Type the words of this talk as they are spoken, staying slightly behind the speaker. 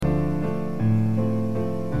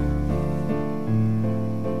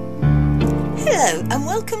Hello and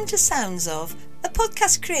welcome to Sounds Of, a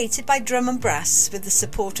podcast created by Drum and Brass with the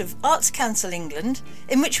support of Arts Council England,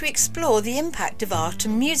 in which we explore the impact of art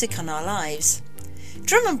and music on our lives.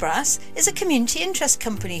 Drum and Brass is a community interest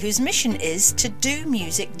company whose mission is to do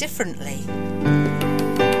music differently.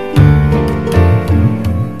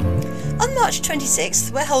 On March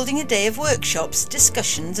 26th, we're holding a day of workshops,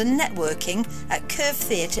 discussions and networking at Curve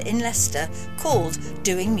Theatre in Leicester called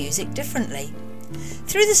Doing Music Differently.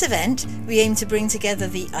 Through this event, we aim to bring together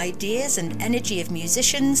the ideas and energy of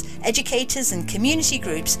musicians, educators and community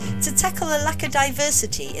groups to tackle a lack of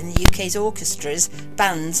diversity in the UK's orchestras,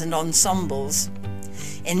 bands and ensembles.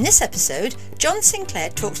 In this episode, John Sinclair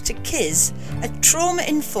talks to Kiz, a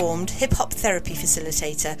trauma-informed hip-hop therapy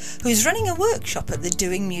facilitator who's running a workshop at the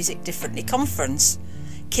Doing Music Differently conference.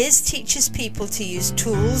 Kiz teaches people to use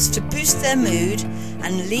tools to boost their mood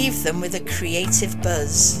and leave them with a creative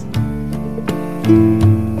buzz.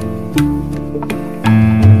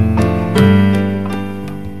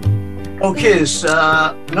 Oh, Kiz,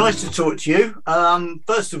 nice to talk to you.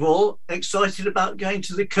 First of all, excited about going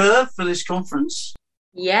to the Curve for this conference?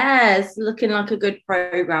 Yes, looking like a good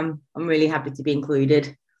programme. I'm really happy to be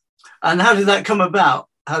included. And how did that come about?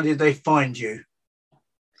 How did they find you?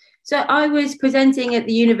 So I was presenting at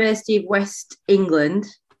the University of West England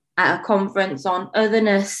at a conference on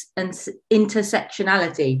otherness and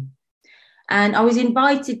intersectionality. And I was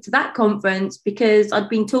invited to that conference because I'd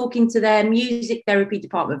been talking to their music therapy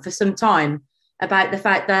department for some time about the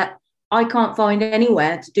fact that I can't find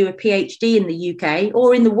anywhere to do a PhD in the UK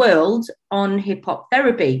or in the world on hip hop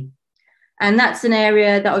therapy. And that's an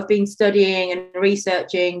area that I've been studying and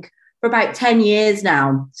researching for about 10 years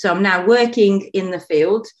now. So I'm now working in the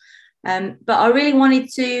field. But I really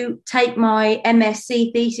wanted to take my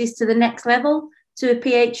MSc thesis to the next level, to a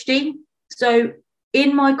PhD. So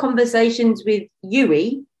in my conversations with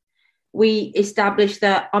UWE, we established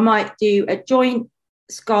that I might do a joint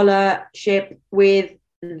scholarship with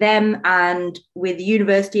them and with the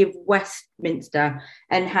University of Westminster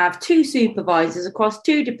and have two supervisors across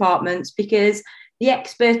two departments because the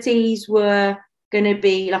expertise were going to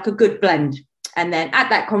be like a good blend. And then at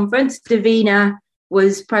that conference, Davina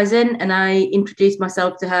was present and I introduced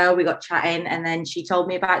myself to her. We got chatting and then she told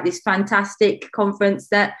me about this fantastic conference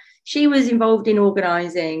that she was involved in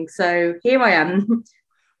organising. So here I am.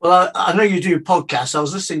 Well, I know you do podcasts. I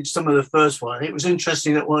was listening to some of the first one. It was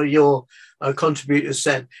interesting that one of your contributors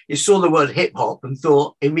said you saw the word hip hop and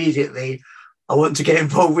thought immediately, I want to get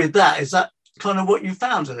involved with that. Is that kind of what you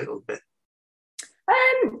found a little bit?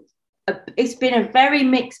 It's been a very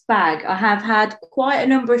mixed bag. I have had quite a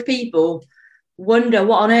number of people wonder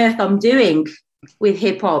what on earth I'm doing with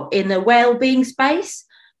hip hop in the well-being space,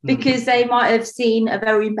 because they might have seen a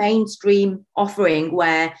very mainstream offering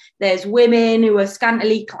where there's women who are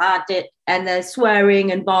scantily clad and there's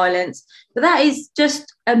swearing and violence. But that is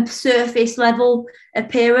just a surface level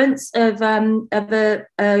appearance of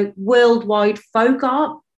a worldwide folk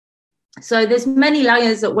art. So there's many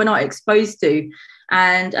layers that we're not exposed to.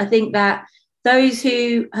 And I think that those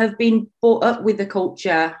who have been brought up with the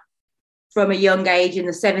culture from a young age in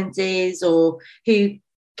the 70s or who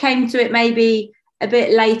came to it maybe a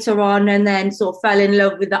bit later on and then sort of fell in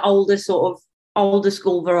love with the older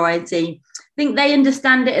school variety, I think they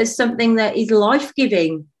understand it as something that is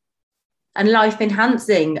life-giving and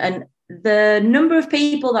life-enhancing. And the number of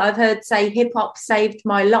people that I've heard say hip-hop saved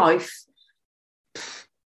my life,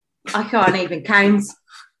 I can't even count.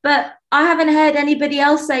 But I haven't heard anybody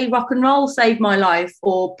else say rock and roll saved my life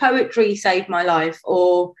or poetry saved my life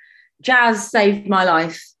or jazz saved my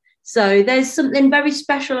life. So there's something very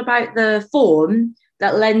special about the form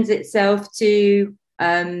that lends itself to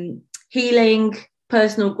healing,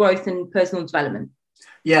 personal growth and personal development.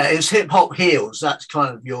 Yeah, it's hip hop heals. That's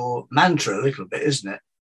kind of your mantra a little bit, isn't it?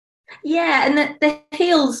 Yeah, and the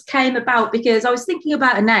heals came about because I was thinking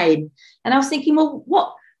about a name and I was thinking, well,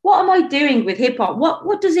 what am I doing with hip hop?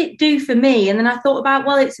 What does it do for me? And then I thought about,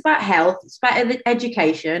 well, it's about health, it's about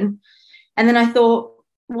education. And then I thought,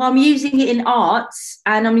 well, I'm using it in arts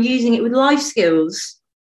and I'm using it with life skills.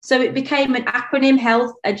 So it became an acronym: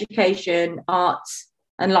 health, education, arts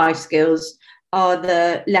and life skills are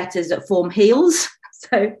the letters that form HEALS.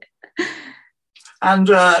 So, and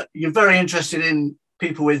you're very interested in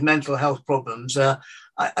people with mental health problems.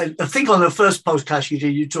 I think on the first podcast you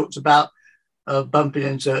did, you talked about bumping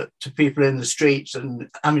into people in the streets and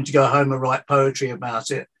having to go home and write poetry about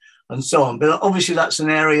it and so on. But obviously that's an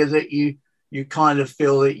area that you kind of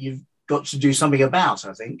feel that you've got to do something about,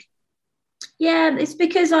 I think. Yeah, it's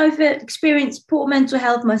because I've experienced poor mental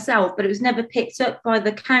health myself, but it was never picked up by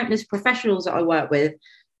the countless professionals that I work with.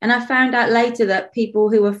 And I found out later that people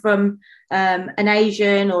who are from an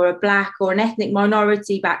Asian or a Black or an ethnic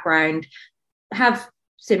minority background have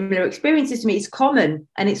similar experiences to me. It's common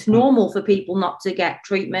and it's normal for people not to get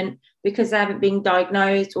treatment because they haven't been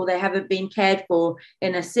diagnosed or they haven't been cared for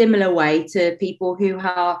in a similar way to people who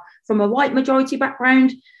are from a white majority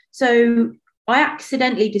background. So I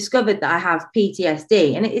accidentally discovered that I have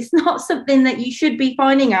PTSD, and it's not something that you should be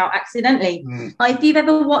finding out accidentally. Like if you've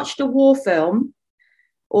ever watched a war film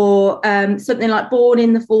or something like Born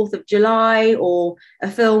in the 4th of July, or a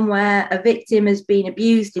film where a victim has been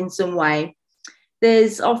abused in some way,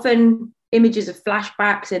 there's often images of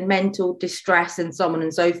flashbacks and mental distress and so on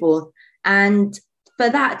and so forth. And for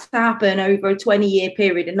that to happen over a 20-year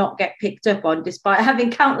period and not get picked up on, despite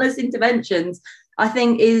having countless interventions, I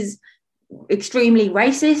think is extremely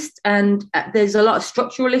racist. And there's a lot of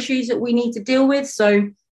structural issues that we need to deal with. So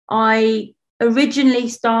I originally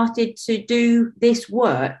started to do this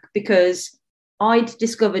work because I'd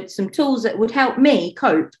discovered some tools that would help me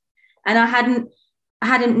cope, and I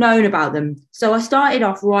hadn't known about them. So I started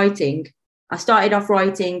off writing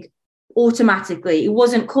automatically. It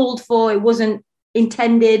wasn't called for, it wasn't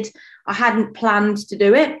intended. I hadn't planned to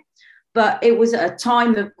do it, but it was at a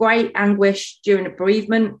time of great anguish during a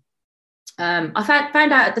bereavement. I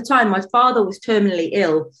found out at the time my father was terminally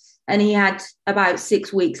ill and he had about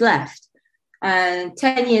 6 weeks left. And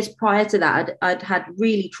 10 years prior to that, I'd had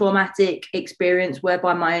really traumatic experience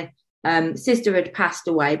whereby my sister had passed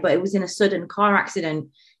away, but it was in a sudden car accident,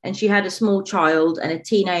 and she had a small child and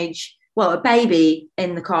a baby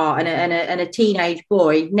in the car and a teenage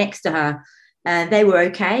boy next to her. They were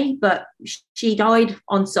okay, but she died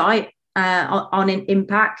on site on an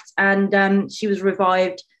impact, and she was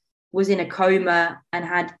revived, was in a coma, and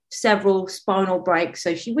had several spinal breaks.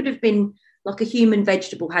 So she would have been like a human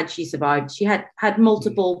vegetable had she survived. She had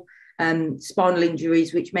multiple spinal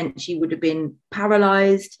injuries, which meant she would have been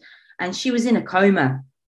paralyzed, and she was in a coma.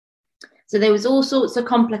 So there was all sorts of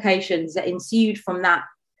complications that ensued from that,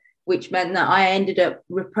 which meant that I ended up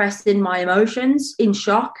repressing my emotions in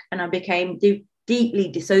shock, and I became deeply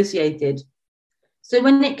dissociated. So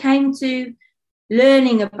when it came to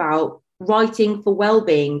learning about writing for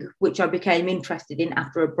well-being, which I became interested in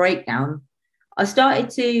after a breakdown, I started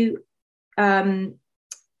to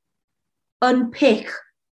unpick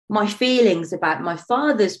my feelings about my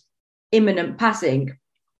father's imminent passing.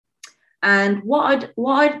 And what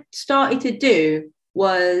I'd started to do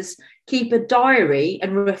was keep a diary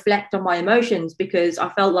and reflect on my emotions, because I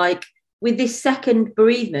felt like with this second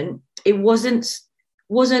bereavement, it wasn't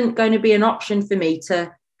going to be an option for me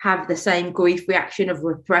to have the same grief reaction of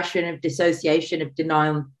repression, of dissociation, of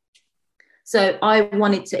denial. So I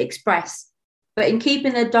wanted to express, but in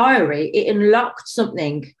keeping a diary, it unlocked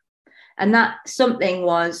something. And that something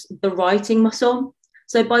was the writing muscle.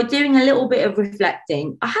 So by doing a little bit of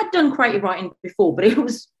reflecting, I had done creative writing before, but it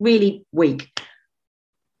was really weak.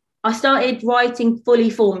 I started writing fully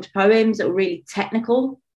formed poems that were really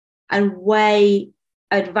technical and way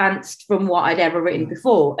advanced from what I'd ever written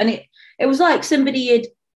before. And it was like somebody had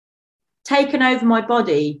taken over my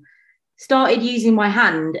body, started using my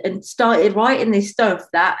hand, and started writing this stuff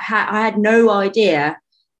that I had no idea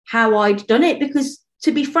how I'd done it, because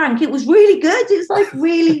to be frank, it was really good. It was like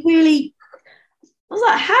really, really, I was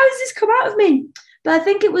like, how has this come out of me? But I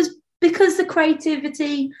think it was because the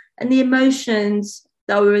creativity and the emotions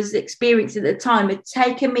that I was experiencing at the time had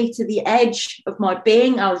taken me to the edge of my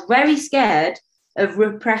being. I was very scared of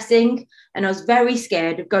repressing, and I was very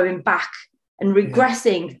scared of going back and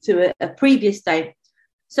regressing to a previous state.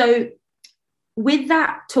 So with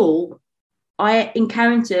that tool, I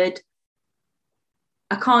encountered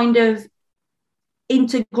a kind of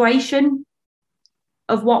integration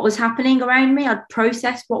of what was happening around me. I'd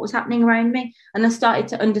processed what was happening around me, and I started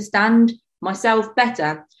to understand myself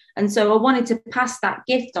better. And so I wanted to pass that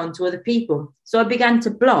gift on to other people. So I began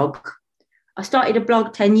to blog. I started a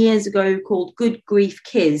blog 10 years ago called Good Grief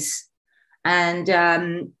Kiz. And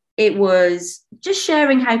it was just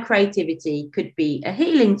sharing how creativity could be a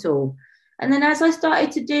healing tool. And then as I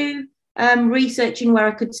started to do researching where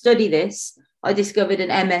I could study this, I discovered an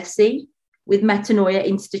MSc with Metanoia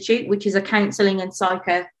Institute, which is a counselling and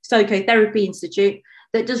psychotherapy institute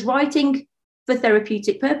that does writing for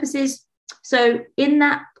therapeutic purposes. So in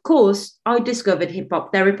that course, I discovered hip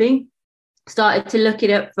hop therapy, started to look it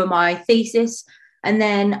up for my thesis, and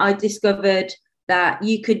then I discovered that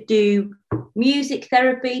you could do music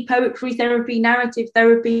therapy, poetry therapy, narrative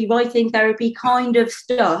therapy, writing therapy kind of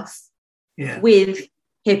stuff with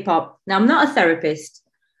hip hop. Now, I'm not a therapist.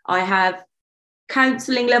 I have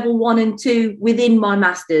counselling level 1 and 2 within my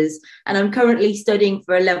master's, and I'm currently studying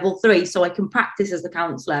for a level 3 so I can practice as a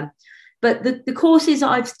counsellor. But the courses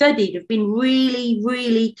that I've studied have been really,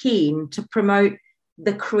 really keen to promote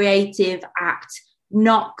the creative act,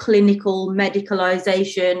 not clinical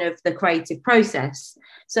medicalisation of the creative process.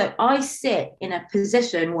 So I sit in a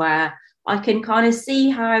position where I can kind of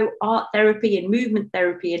see how art therapy and movement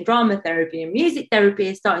therapy and drama therapy and music therapy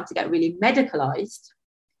is starting to get really medicalised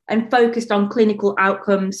and focused on clinical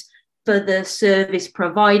outcomes for the service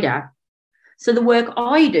provider. So the work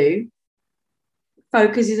I do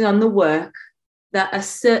focuses on the work that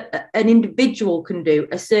an individual can do,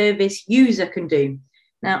 a service user can do.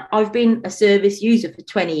 Now, I've been a service user for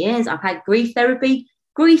 20 years. I've had grief therapy.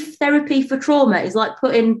 Grief therapy for trauma is like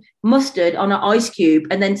putting mustard on an ice cube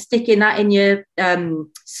and then sticking that in your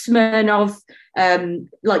Smirnoff,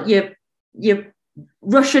 like your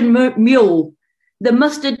Russian mule. The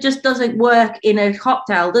mustard just doesn't work in a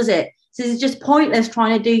cocktail, does it? So it's just pointless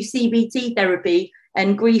trying to do CBT therapy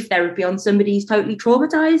and grief therapy on somebody who's totally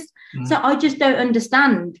traumatized. So I just don't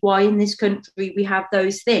understand why in this country we have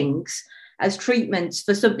those things as treatments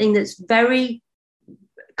for something that's very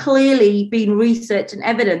clearly been researched and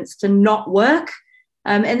evidenced to not work.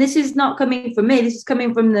 And this is not coming from me. This is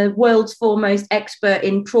coming from the world's foremost expert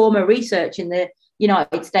in trauma research in the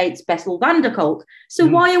United States, Bessel van der Kolk. So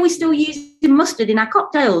why are we still using mustard in our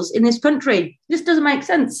cocktails in this country? This doesn't make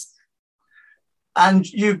sense. And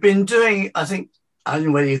you've been doing, I don't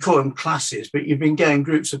know whether you call them classes, but you've been getting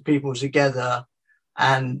groups of people together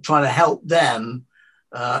and trying to help them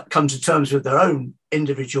come to terms with their own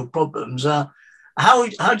individual problems. How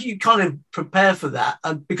do you kind of prepare for that?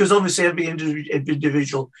 Because obviously every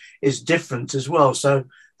individual is different as well. So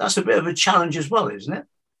that's a bit of a challenge as well, isn't it?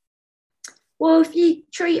 Well, if you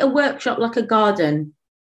treat a workshop like a garden,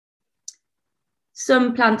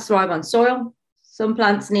 some plants thrive on soil. Some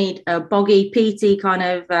plants need a boggy, peaty kind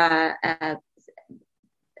of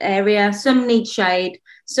area. Some need shade.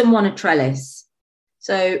 Some want a trellis.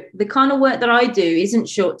 So the kind of work that I do isn't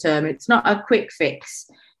short term. It's not a quick fix.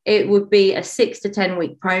 It would be a 6 to 10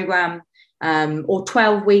 week program, or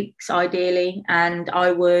 12 weeks ideally. And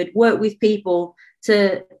I would work with people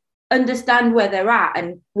to understand where they're at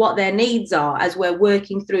and what their needs are as we're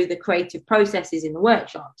working through the creative processes in the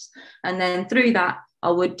workshops. And then through that, I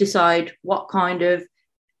would decide what kind of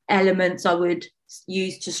elements I would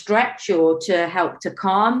use to stretch or to help to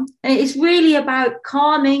calm. And it's really about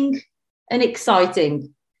calming and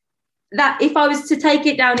exciting. That if I was to take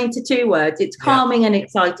it down into 2 words, it's calming and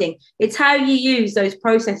exciting. It's how you use those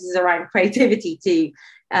processes around creativity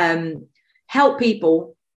to help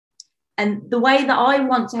people. And the way that I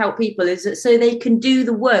want to help people is that so they can do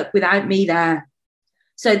the work without me there.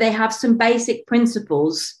 So they have some basic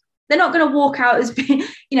principles. They're not going to walk out as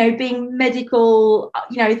being medical,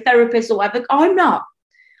 therapists or whatever. I'm not.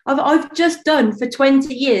 I've just done for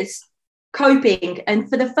 20 years coping. And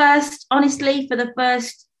for the first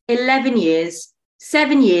 11 years,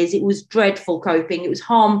 7 years, it was dreadful coping. It was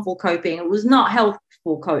harmful coping. It was not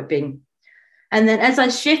helpful coping. And then as I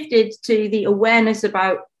shifted to the awareness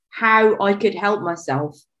about how I could help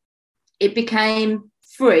myself, it became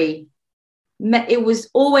free. It was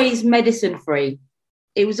always medicine free.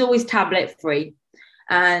 It was always tablet free.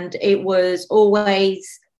 And it was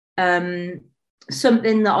always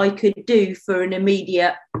something that I could do for an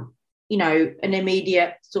immediate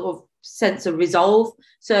sort of sense of resolve.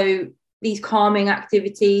 So these calming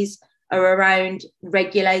activities are around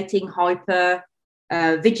regulating hyper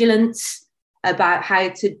vigilance, about how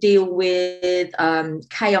to deal with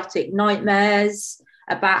chaotic nightmares,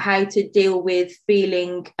 about how to deal with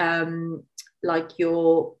feeling like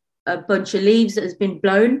you're a bunch of leaves that has been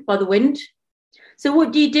blown by the wind. So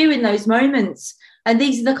what do you do in those moments? And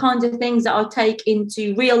these are the kinds of things that I'll take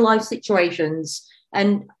into real life situations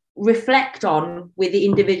and reflect on with the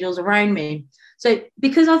individuals around me. So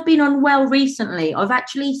because I've been unwell recently, I've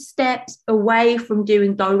actually stepped away from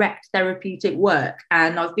doing direct therapeutic work,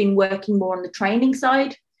 and I've been working more on the training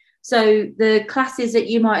side. So the classes that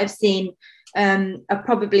you might have seen are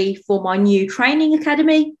probably for my new training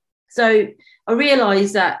academy. So I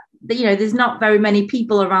realised that there's not very many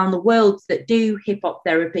people around the world that do hip hop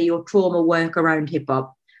therapy or trauma work around hip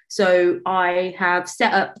hop. So I have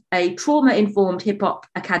set up a trauma-informed hip hop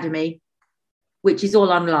academy, which is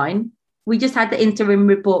all online. We just had the interim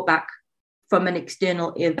report back from an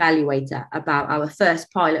external evaluator about our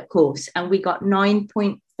first pilot course, and we got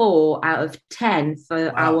 9.4 out of 10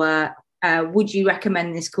 for our would you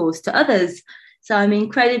recommend this course to others? So I'm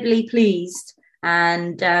incredibly pleased.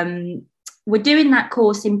 And we're doing that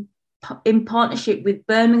course in partnership with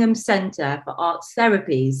Birmingham Centre for Arts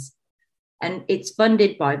Therapies. and it's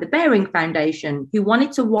funded by the Bearing Foundation, who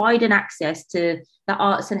wanted to widen access to the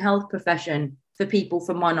arts and health profession for people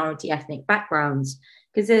from minority ethnic backgrounds.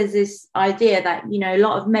 Because there's this idea that, you know, a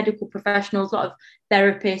lot of medical professionals, a lot of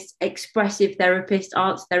therapists, expressive therapists,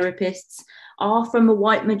 arts therapists are from a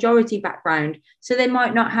white majority background. So they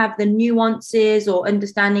might not have the nuances or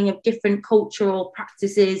understanding of different cultural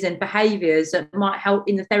practices and behaviours that might help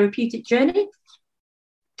in the therapeutic journey.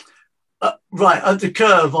 Right, at the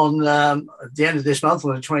Curve on at the end of this month,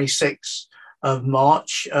 on the 26th of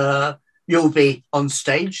March, you'll be on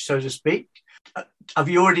stage, so to speak. Have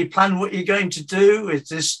you already planned what you're going to do? Is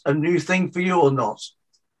this a new thing for you or not?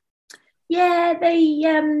 Yeah,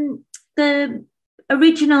 the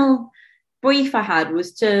original brief I had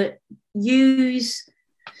was to use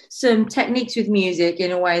some techniques with music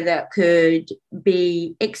in a way that could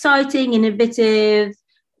be exciting, innovative,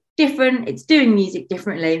 different. It's doing music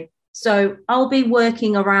differently. So I'll be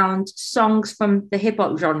working around songs from the hip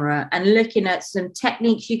hop genre and looking at some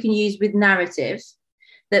techniques you can use with narrative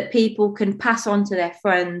that people can pass on to their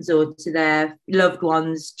friends or to their loved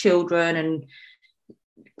ones, children and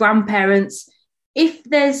grandparents. If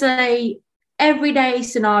there's a everyday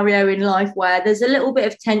scenario in life where there's a little bit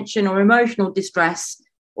of tension or emotional distress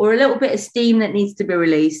or a little bit of steam that needs to be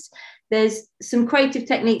released, there's some creative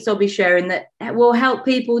techniques I'll be sharing that will help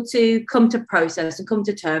people to come to process and come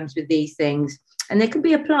to terms with these things. And they can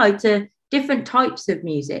be applied to different types of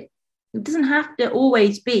music. It doesn't have to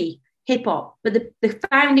always be hip hop, but the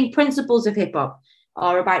founding principles of hip hop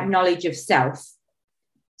are about knowledge of self.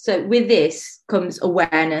 So with this comes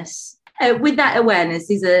awareness. With that awareness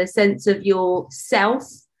is a sense of yourself.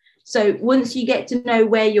 So once you get to know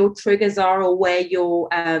where your triggers are or where your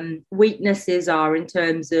weaknesses are in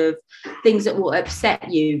terms of things that will upset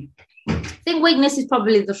you, I think weakness is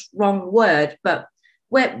probably the wrong word, but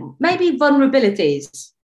where maybe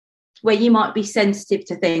vulnerabilities, where you might be sensitive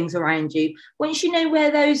to things around you. Once you know where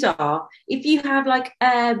those are, if you have like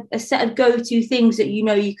a set of go-to things that you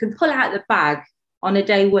know you can pull out the bag on a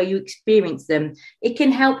day where you experience them, it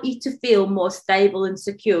can help you to feel more stable and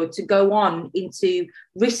secure to go on into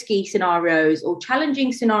risky scenarios or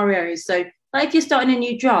challenging scenarios. So like if you're starting a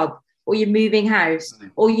new job or you're moving house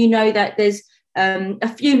or you know that there's a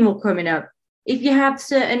funeral coming up, if you have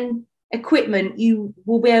certain equipment, you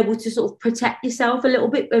will be able to sort of protect yourself a little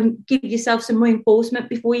bit and give yourself some reinforcement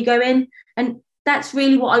before you go in. And that's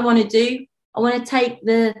really what I want to do. I want to take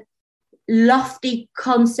the lofty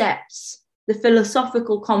concepts, the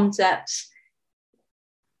philosophical concepts,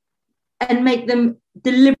 and make them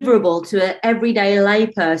deliverable to an everyday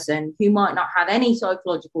layperson who might not have any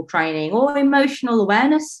psychological training or emotional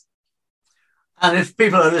awareness. And if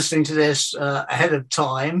people are listening to this ahead of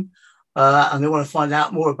time and they want to find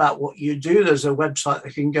out more about what you do, there's a website they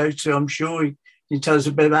can go to. I'm sure you can tell us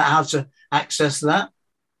a bit about how to access that.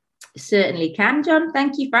 Certainly can, John.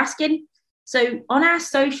 Thank you for asking. So on our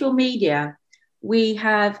social media, we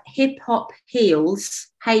have Hip Hop Heals,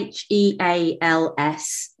 HEALS,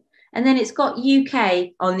 and then it's got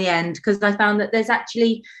UK on the end because I found that there's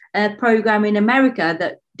actually a program in America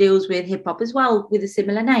that deals with hip hop as well with a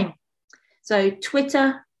similar name. So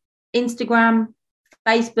Twitter, Instagram,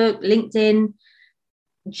 Facebook, LinkedIn,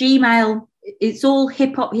 Gmail, it's all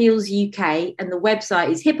Hip Hop Heals UK, and the website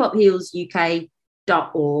is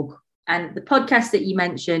hiphophealsuk.org. And the podcast that you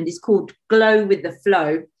mentioned is called Glow with the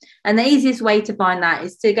Flow. And the easiest way to find that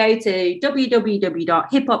is to go to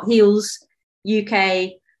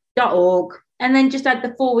www.hiphophealsuk.org and then just add the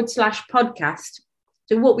 /podcast.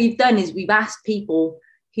 So what we've done is we've asked people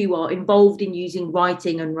who are involved in using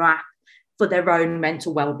writing and rap for their own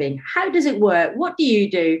mental well-being. How does it work? What do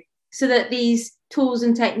you do? So that these tools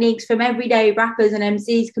and techniques from everyday rappers and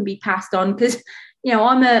MCs can be passed on. Because you know,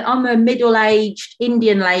 I'm a middle-aged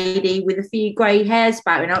Indian lady with a few grey hairs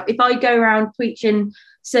spouting out. If I go around preaching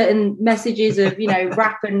certain messages of, you know,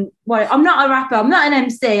 rap and well, I'm not a rapper, I'm not an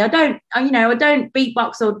MC. I don't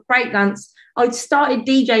beatbox or breakdance. I started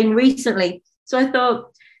DJing recently, so I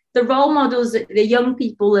thought the role models that the young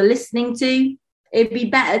people are listening to, it'd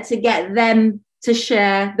be better to get them to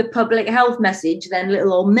share the public health message than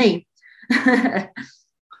little old me.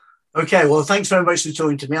 Okay, well, thanks very much for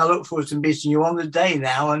talking to me. I look forward to meeting you on the day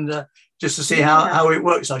now and just to see how it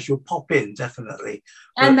works. I shall pop in, definitely.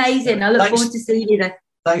 Amazing. I look forward to seeing you there.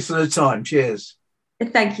 Thanks for the time. Cheers.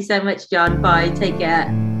 Thank you so much, John. Bye. Take care.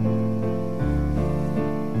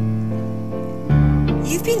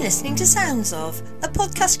 You've been listening to Sounds Of, a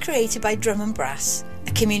podcast created by Drum and Brass,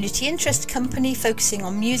 a community interest company focusing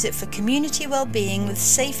on music for community well-being with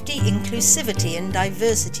safety, inclusivity and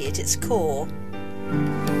diversity at its core.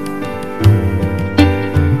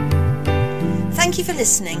 Thank you for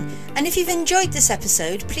listening, and if you've enjoyed this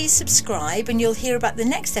episode, please subscribe and you'll hear about the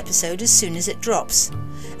next episode as soon as it drops.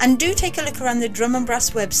 And do take a look around the Drum and Brass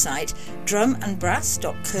website,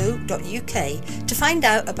 drumandbrass.co.uk, to find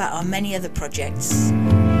out about our many other projects.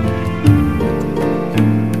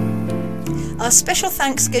 Our special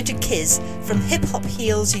thanks go to Kiz from Hip Hop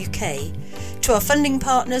Heals UK, to our funding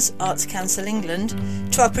partners Arts Council England,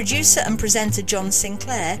 to our producer and presenter John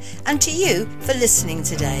Sinclair, and to you for listening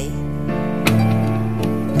today.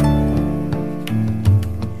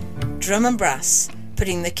 Drum and Brass,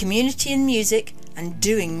 putting the community in music and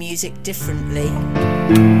doing music differently.